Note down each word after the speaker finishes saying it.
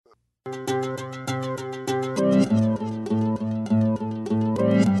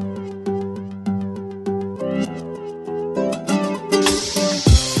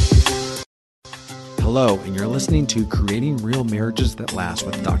listening to Creating Real Marriages That Last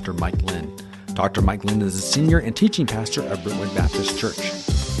with Dr. Mike Lynn. Dr. Mike Lynn is a senior and teaching pastor at Brentwood Baptist Church.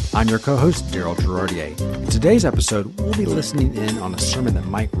 I'm your co-host, Daryl Girardier. In today's episode, we'll be listening in on a sermon that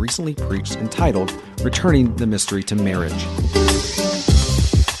Mike recently preached entitled, Returning the Mystery to Marriage.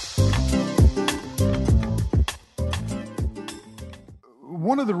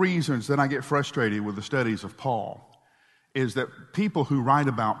 One of the reasons that I get frustrated with the studies of Paul is that people who write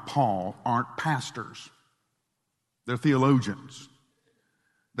about Paul aren't pastors. They're theologians.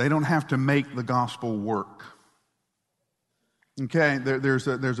 They don't have to make the gospel work. Okay, there's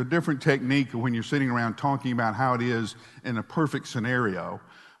a different technique when you're sitting around talking about how it is in a perfect scenario,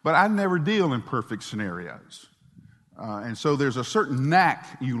 but I never deal in perfect scenarios. And so there's a certain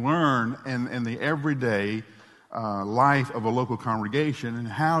knack you learn in the everyday life of a local congregation and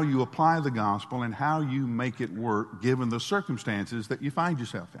how you apply the gospel and how you make it work given the circumstances that you find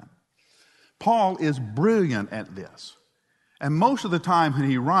yourself in. Paul is brilliant at this. And most of the time when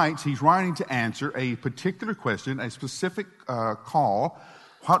he writes, he's writing to answer a particular question, a specific call.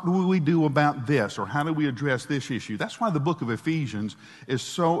 What do we do about this? Or how do we address this issue? That's why the book of Ephesians is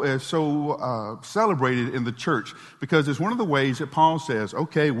so celebrated in the church, because it's one of the ways that Paul says,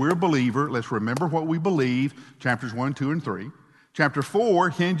 okay, we're a believer. Let's remember what we believe, chapters 1, 2, and 3. Chapter 4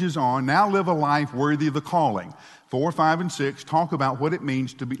 hinges on, now live a life worthy of the calling. 4, 5, and 6 talk about what it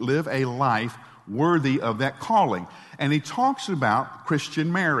means to live a life worthy of that calling. And he talks about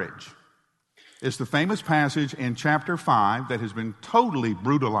Christian marriage. It's the famous passage in chapter 5 that has been totally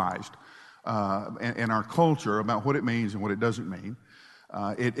brutalized in our culture about what it means and what it doesn't mean.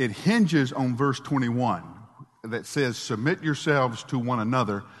 It hinges on verse 21 that says, submit yourselves to one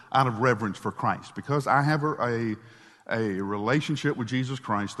another out of reverence for Christ. Because I have a relationship with Jesus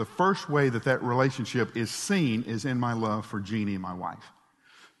Christ, the first way that relationship is seen is in my love for Jeannie, my wife.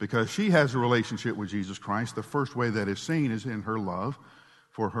 Because she has a relationship with Jesus Christ, the first way that is seen is in her love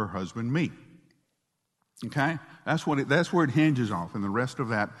for her husband, me. Okay? That's where it hinges off, and the rest of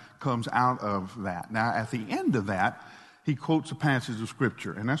that comes out of that. Now, at the end of that, he quotes a passage of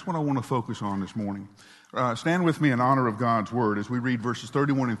Scripture, and that's what I want to focus on this morning. Stand with me in honor of God's Word as we read verses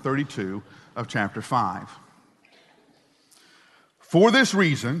 31 and 32 of chapter 5. For this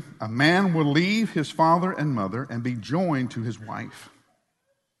reason, a man will leave his father and mother and be joined to his wife,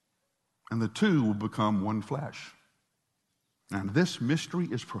 and the two will become one flesh. Now, this mystery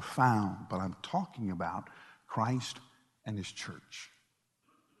is profound, but I'm talking about Christ and his church.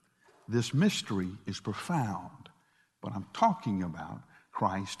 This mystery is profound, but I'm talking about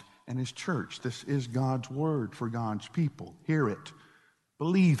Christ and his church. This is God's word for God's people. Hear it,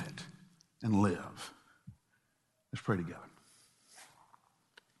 believe it, and live. Let's pray together.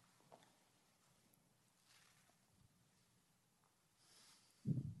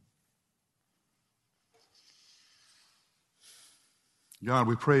 God,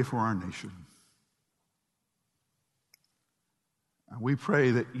 we pray for our nation. We pray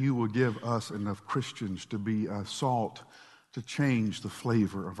that you will give us enough Christians to be salt to change the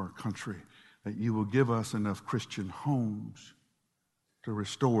flavor of our country, that you will give us enough Christian homes to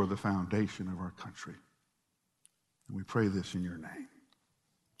restore the foundation of our country. And we pray this in your name.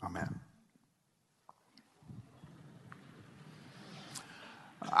 Amen.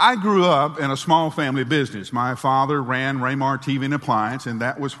 I grew up in a small family business. My father ran Raymar TV and Appliance, and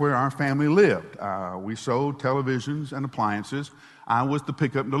that was where our family lived. We sold televisions and appliances. I was the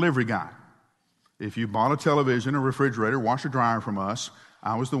pickup and delivery guy. If you bought a television, a refrigerator, washer, dryer from us,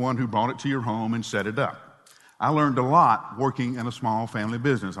 I was the one who brought it to your home and set it up. I learned a lot working in a small family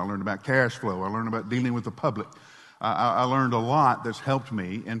business. I learned about cash flow. I learned about dealing with the public. I learned a lot that's helped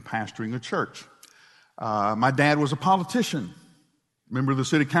me in pastoring a church. My dad was a politician. Member of the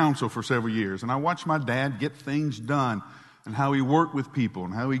city council for several years, and I watched my dad get things done and how he worked with people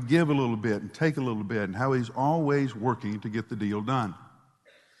and how he give a little bit and take a little bit and how he's always working to get the deal done.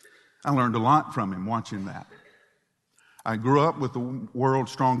 I learned a lot from him watching that. I grew up with the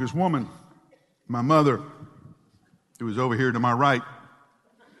world's strongest woman, my mother, who was over here to my right.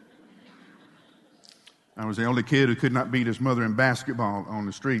 I was the only kid who could not beat his mother in basketball on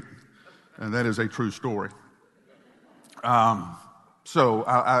the street, and that is a true story.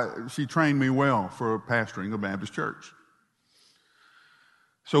 So she trained me well for pastoring a Baptist church.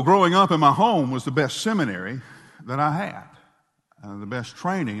 So growing up in my home was the best seminary that I had, the best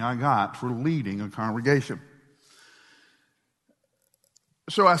training I got for leading a congregation.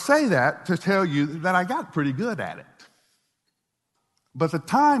 So I say that to tell you that I got pretty good at it. But the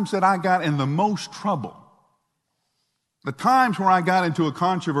times that I got in the most trouble, the times where I got into a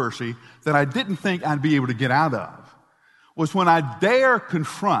controversy that I didn't think I'd be able to get out of, was when I dare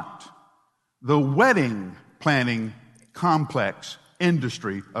confront the wedding planning complex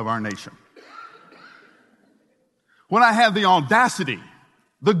industry of our nation. When I have the audacity,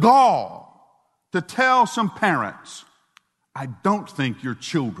 the gall to tell some parents, I don't think your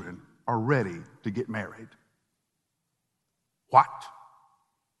children are ready to get married. What?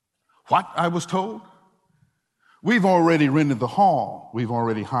 What, I was told? We've already rented the hall. We've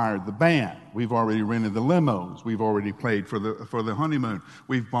already hired the band. We've already rented the limos. We've already paid for the honeymoon.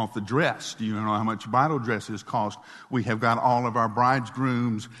 We've bought the dress. Do you know how much bridal dresses cost? We have got all of our brides,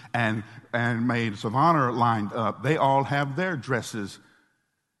 grooms, and maids of honor lined up. They all have their dresses.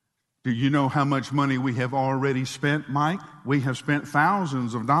 Do you know how much money we have already spent, Mike? We have spent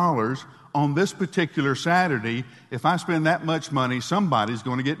thousands of dollars on this particular Saturday. If I spend that much money, somebody's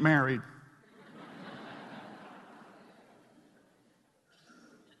going to get married.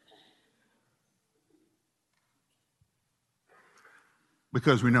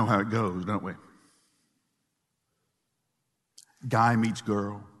 Because we know how it goes, don't we? Guy meets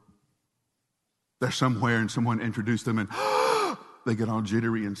girl. They're somewhere and someone introduced them and they get all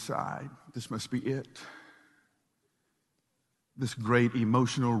jittery inside. This must be it. This great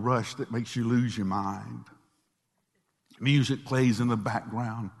emotional rush that makes you lose your mind. Music plays in the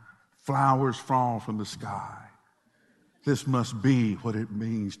background. Flowers fall from the sky. This must be what it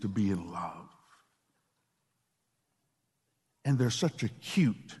means to be in love. And they're such a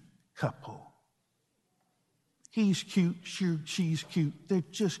cute couple. He's cute, she's cute. They're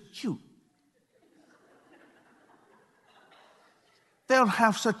just cute. They'll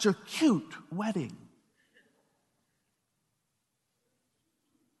have such a cute wedding.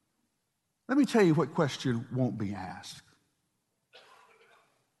 Let me tell you what question won't be asked.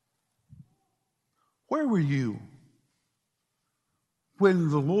 Where were you when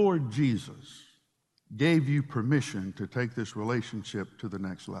the Lord Jesus gave you permission to take this relationship to the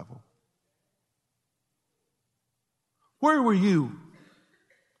next level? Where were you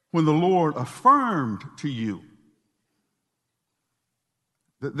when the Lord affirmed to you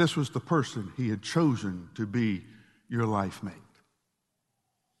that this was the person He had chosen to be your life mate?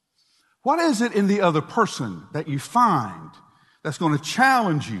 What is it in the other person that you find that's going to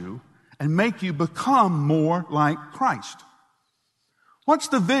challenge you and make you become more like Christ? What's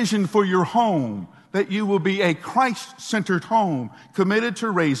the vision for your home? That you will be a Christ-centered home, committed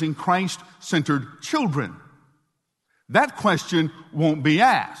to raising Christ-centered children. That question won't be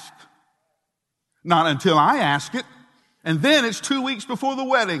asked. Not until I ask it, and then it's 2 weeks before the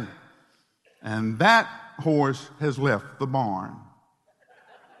wedding, and that horse has left the barn.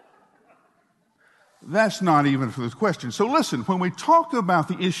 That's not even for this question. So listen, when we talk about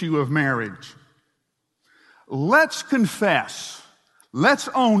the issue of marriage, let's confess, let's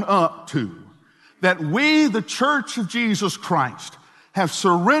own up to that we, the Church of Jesus Christ, have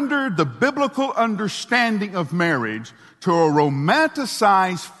surrendered the biblical understanding of marriage to a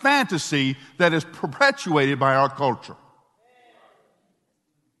romanticized fantasy that is perpetuated by our culture.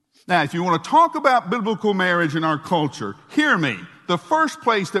 Now, if you want to talk about biblical marriage in our culture, hear me. The first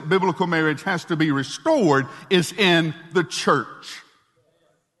place that biblical marriage has to be restored is in the church.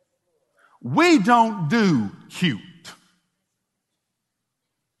 We don't do cute.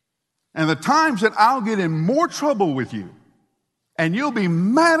 And the times that I'll get in more trouble with you, and you'll be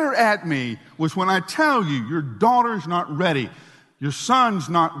madder at me, was when I tell you your daughter's not ready, your son's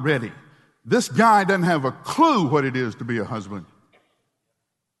not ready. This guy doesn't have a clue what it is to be a husband.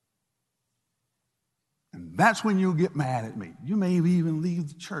 And that's when you'll get mad at me. You may even leave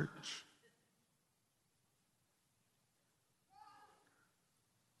the church.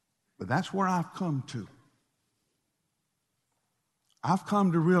 But that's where I've come to. I've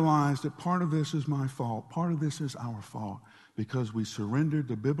come to realize that part of this is my fault. Part of this is our fault because we surrendered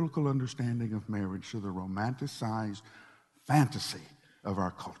the biblical understanding of marriage to the romanticized fantasy of our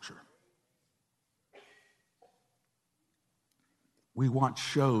culture. We watch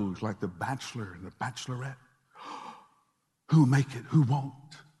shows like The Bachelor and The Bachelorette. Who'll make it? Who won't?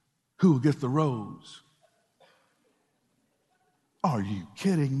 Who will get the rose? Are you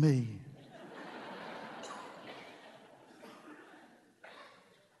kidding me?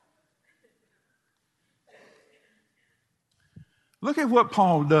 Look at what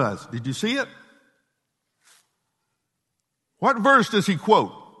Paul does. Did you see it? What verse does he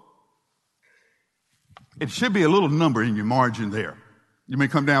quote? It should be a little number in your margin there. You may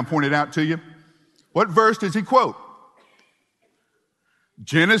come down and point it out to you. What verse does he quote?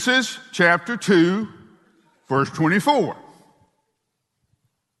 Genesis chapter 2, verse 24.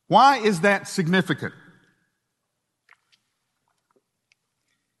 Why is that significant?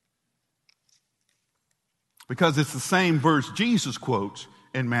 Because it's the same verse Jesus quotes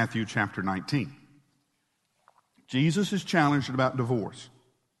in Matthew chapter 19. Jesus is challenged about divorce,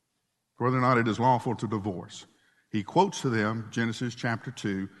 whether or not it is lawful to divorce. He quotes to them Genesis chapter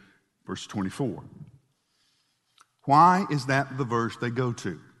 2, verse 24. Why is that the verse they go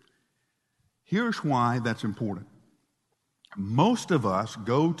to? Here's why that's important. Most of us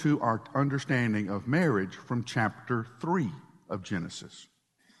go to our understanding of marriage from chapter 3 of Genesis.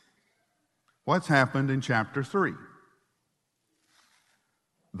 What's happened in chapter 3?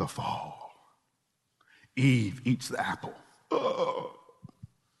 The fall. Eve eats the apple. Oh.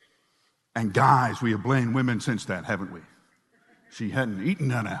 And guys, we have blamed women since that, haven't we? She hadn't eaten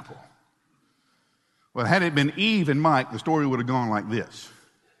that apple. Well, had it been Eve and Mike, the story would have gone like this.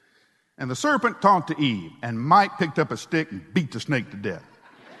 And the serpent talked to Eve, and Mike picked up a stick and beat the snake to death.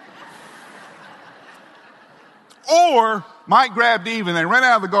 Or Mike grabbed Eve and they ran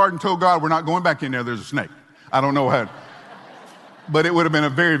out of the garden and told God, we're not going back in there, there's a snake. I don't know how, but it would have been a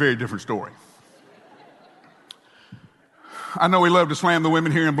very, very different story. I know we love to slam the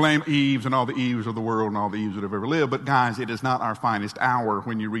women here and blame Eves and all the Eves of the world and all the Eves that have ever lived, but guys, it is not our finest hour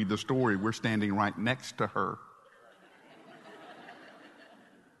when you read the story. We're standing right next to her.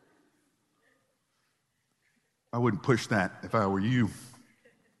 I wouldn't push that if I were you.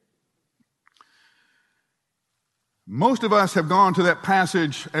 Most of us have gone to that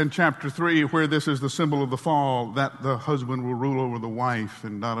passage in chapter 3 where this is the symbol of the fall, that the husband will rule over the wife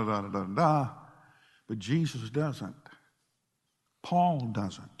and da-da-da-da-da-da. But Jesus doesn't. Paul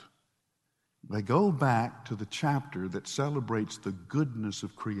doesn't. They go back to the chapter that celebrates the goodness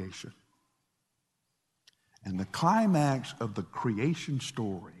of creation. And the climax of the creation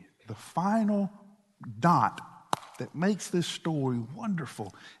story, the final dot that makes this story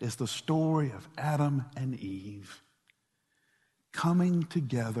wonderful, is the story of Adam and Eve coming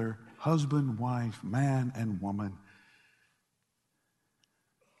together, husband, wife, man, and woman,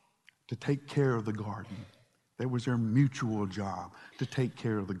 to take care of the garden. That was their mutual job, to take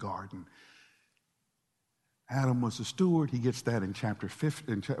care of the garden. Adam was the steward. He gets that in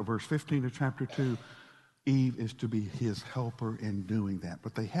verse 15 of chapter 2. Eve is to be his helper in doing that.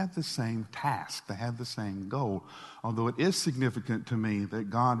 But they had the same task. They had the same goal. Although it is significant to me that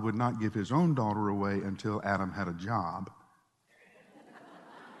God would not give his own daughter away until Adam had a job.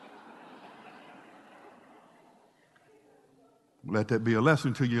 Let that be a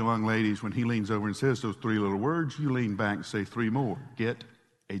lesson to you young ladies. When he leans over and says those 3 little words, you lean back and say 3 more. Get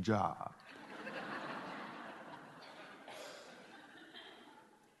a job.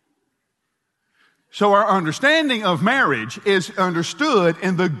 So our understanding of marriage is understood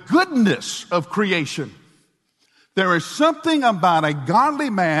in the goodness of creation. There is something about a godly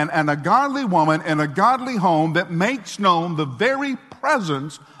man and a godly woman in a godly home that makes known the very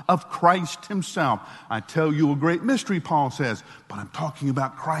presence of Christ himself. I tell you a great mystery, Paul says, but I'm talking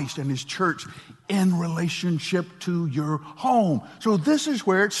about Christ and his church in relationship to your home. So this is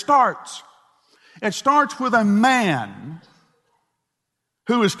where it starts. It starts with a man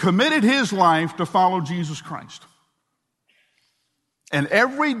who has committed his life to follow Jesus Christ. And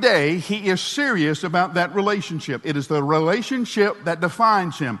every day he is serious about that relationship. It is the relationship that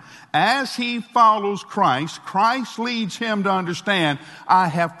defines him. As he follows Christ, Christ leads him to understand, I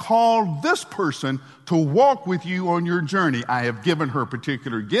have called this person to walk with you on your journey. I have given her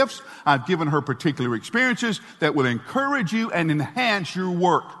particular gifts. I've given her particular experiences that will encourage you and enhance your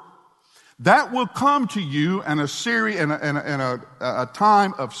work. That will come to you in a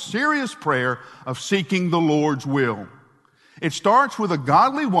time of serious prayer of seeking the Lord's will. It starts with a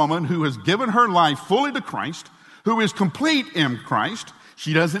godly woman who has given her life fully to Christ, who is complete in Christ.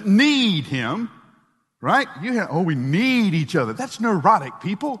 She doesn't need him, right? We need each other. That's neurotic,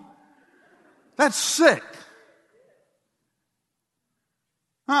 people. That's sick.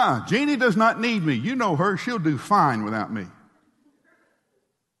 Jeannie does not need me. You know her. She'll do fine without me.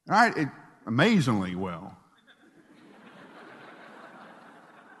 All right? Amazingly well.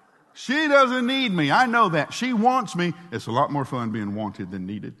 She doesn't need me. I know that. She wants me. It's a lot more fun being wanted than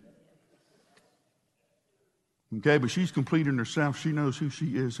needed. Okay, but she's complete in herself. She knows who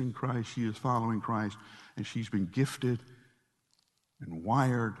she is in Christ. She is following Christ. And she's been gifted and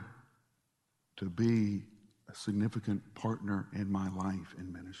wired to be a significant partner in my life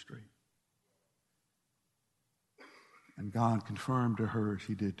and ministry. And God confirmed to her, as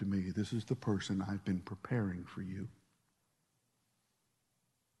he did to me, this is the person I've been preparing for you.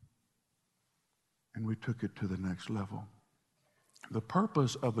 And we took it to the next level. The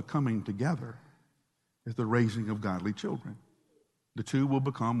purpose of the coming together is the raising of godly children. The two will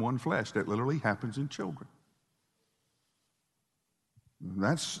become one flesh. That literally happens in children.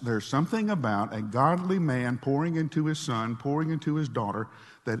 There's something about a godly man pouring into his son, pouring into his daughter,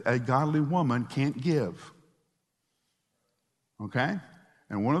 that a godly woman can't give. Okay?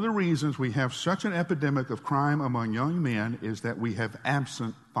 And one of the reasons we have such an epidemic of crime among young men is that we have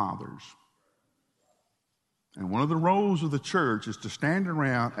absent fathers. And one of the roles of the church is to stand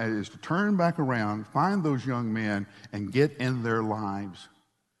around, is to turn back around, find those young men, and get in their lives,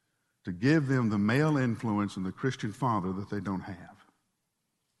 to give them the male influence and the Christian father that they don't have.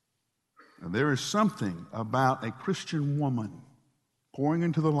 And there is something about a Christian woman pouring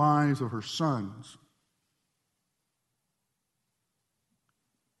into the lives of her sons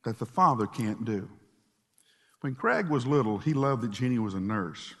that the father can't do. When Craig was little, he loved that Jeannie was a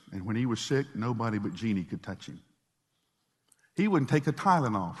nurse. And when he was sick, nobody but Jeannie could touch him. He wouldn't take a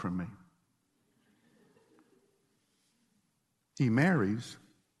Tylenol from me. He marries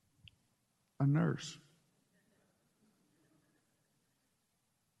a nurse.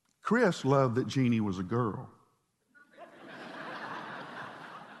 Chris loved that Jeannie was a girl.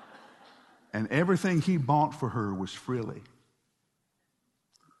 And everything he bought for her was frilly.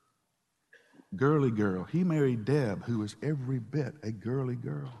 Girly girl. He married Deb, who was every bit a girly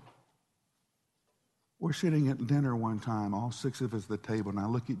girl. We're sitting at dinner one time, all 6 of us at the table, and I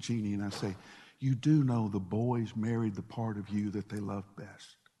look at Jeannie and I say, you do know the boys married the part of you that they love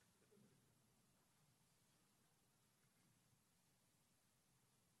best.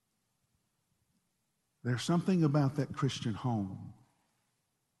 There's something about that Christian home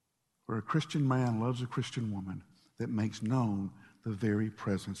where a Christian man loves a Christian woman that makes known the very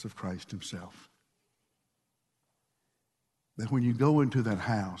presence of Christ himself. That when you go into that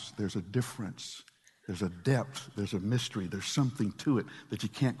house, there's a difference, there's a depth, there's a mystery, there's something to it that you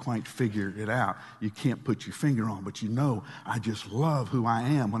can't quite figure it out. You can't put your finger on, but you know, I just love who I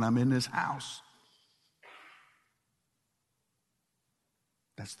am when I'm in this house.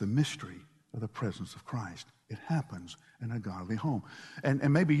 That's the mystery of the presence of Christ. It happens in a godly home. And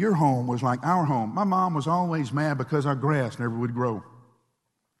maybe your home was like our home. My mom was always mad because our grass never would grow.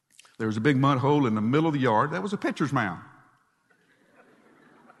 There was a big mud hole in the middle of the yard. That was a pitcher's mound.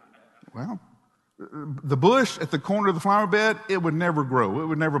 Well, the bush at the corner of the flower bed, it would never grow. It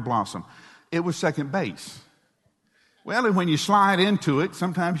would never blossom. It was second base. Well, and when you slide into it,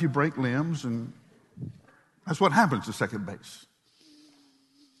 sometimes you break limbs, and that's what happens to second base.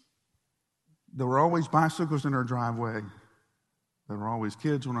 There were always bicycles in our driveway. There were always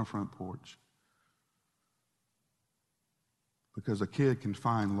kids on our front porch. Because a kid can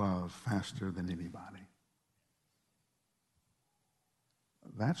find love faster than anybody.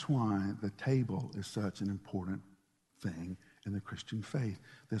 That's why the table is such an important thing in the Christian faith.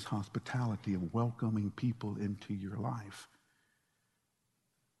 This hospitality of welcoming people into your life.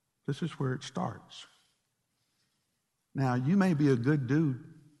 This is where it starts. Now, you may be a good dude.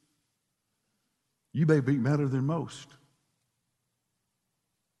 You may be better than most.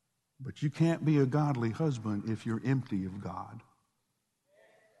 But you can't be a godly husband if you're empty of God.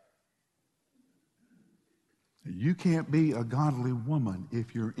 You can't be a godly woman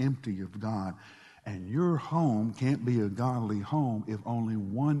if you're empty of God. And your home can't be a godly home if only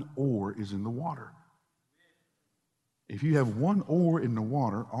one oar is in the water. If you have one oar in the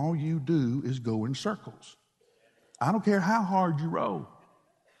water, all you do is go in circles. I don't care how hard you row.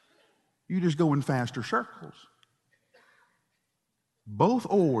 You just go in faster circles. Both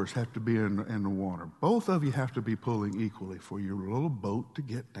oars have to be in the water. Both of you have to be pulling equally for your little boat to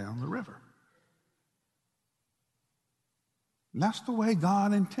get down the river. And that's the way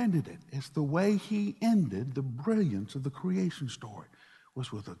God intended it. It's the way he ended the brilliance of the creation story,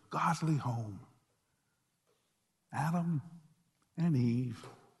 was with a godly home. Adam and Eve.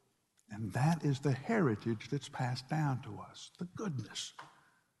 And that is the heritage that's passed down to us, the goodness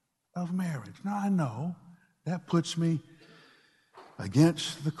of marriage. Now, I know that puts me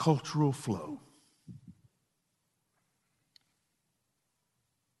against the cultural flow.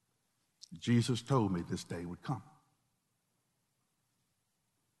 Jesus told me this day would come.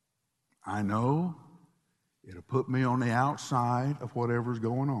 I know it'll put me on the outside of whatever's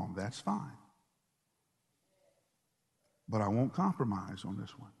going on. That's fine. But I won't compromise on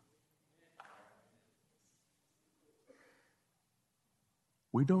this one.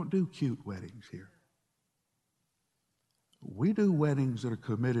 We don't do cute weddings here. We do weddings that are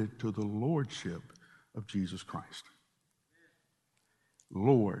committed to the lordship of Jesus Christ.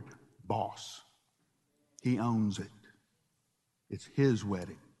 Lord, boss. He owns it. It's his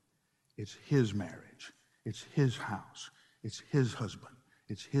wedding. It's his marriage. It's his house. It's his husband.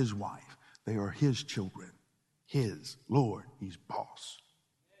 It's his wife. They are his children. His. Lord, he's boss.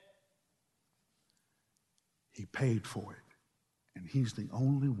 He paid for it. And he's the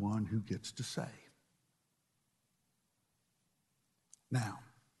only one who gets to say. Now,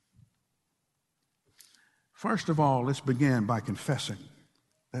 First of all, let's begin by confessing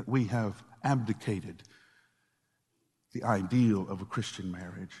that we have abdicated the ideal of a Christian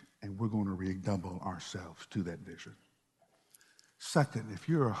marriage, and we're going to redouble ourselves to that vision. Second, if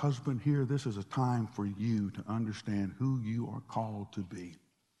you're a husband here, this is a time for you to understand who you are called to be.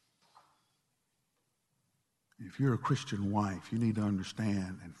 If you're a Christian wife, you need to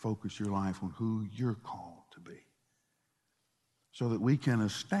understand and focus your life on who you're called to be, so that we can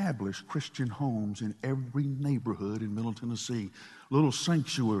establish Christian homes in every neighborhood in Middle Tennessee, little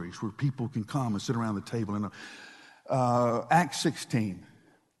sanctuaries where people can come and sit around the table. In Acts 16,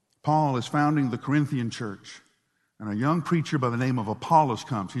 Paul is founding the Corinthian church, and a young preacher by the name of Apollos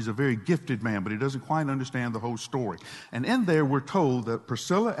comes. He's a very gifted man, but he doesn't quite understand the whole story. And in there, we're told that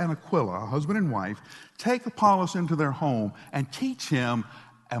Priscilla and Aquila, a husband and wife, take Apollos into their home and teach him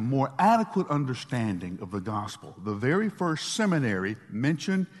a more adequate understanding of the gospel. The very first seminary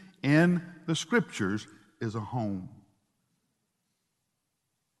mentioned in the scriptures is a home.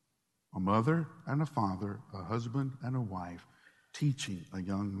 A mother and a father, a husband and a wife, teaching a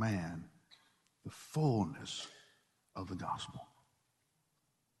young man the fullness of the gospel.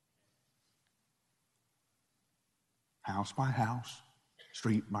 House by house,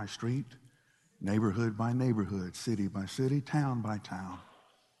 street by street, neighborhood by neighborhood, city by city, town by town.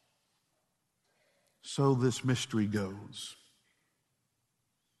 So this mystery goes.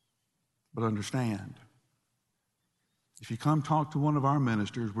 But understand, if you come talk to one of our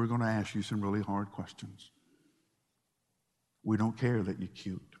ministers, we're going to ask you some really hard questions. We don't care that you're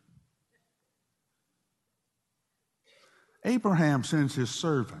cute. Abraham sends his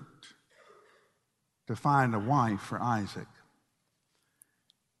servant to find a wife for Isaac.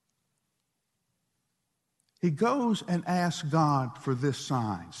 He goes and asks God for this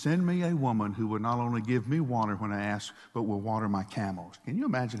sign. Send me a woman who will not only give me water when I ask, but will water my camels. Can you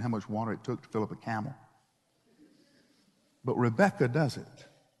imagine how much water it took to fill up a camel? But Rebekah does it.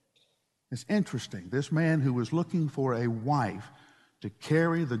 It's interesting. This man who was looking for a wife to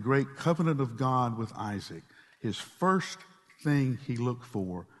carry the great covenant of God with Isaac, his first thing he looked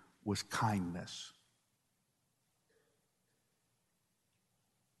for was kindness.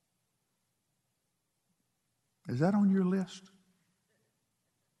 Is that on your list?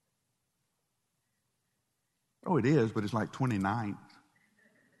 Oh, it is, but it's like 29th.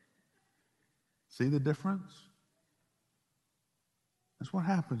 See the difference? That's what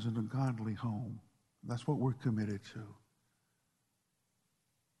happens in a godly home. That's what we're committed to.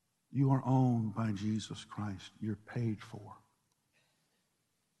 You are owned by Jesus Christ. You're paid for.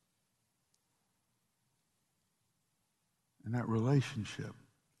 And that relationship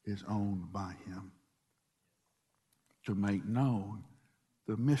is owned by Him, to make known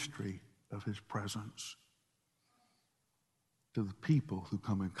the mystery of His presence to the people who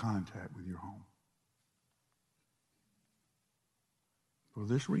come in contact with your home. For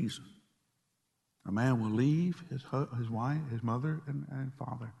this reason, a man will leave his wife, his mother and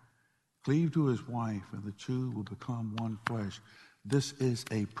father, cleave to his wife, and the two will become one flesh. This is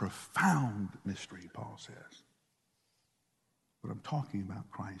a profound mystery, Paul says. But I'm talking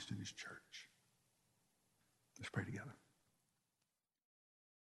about Christ and His church. Let's pray together.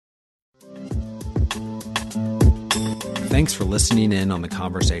 Thanks for listening in on the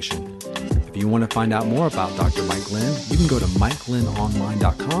conversation. If you want to find out more about Dr. Mike Glenn, you can go to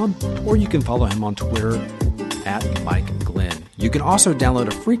MikeGlennOnline.com, or you can follow him on Twitter at Mike Glenn. You can also download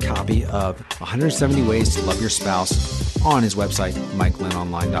a free copy of 170 Ways to Love Your Spouse on his website,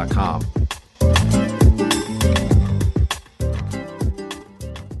 MikeGlennOnline.com.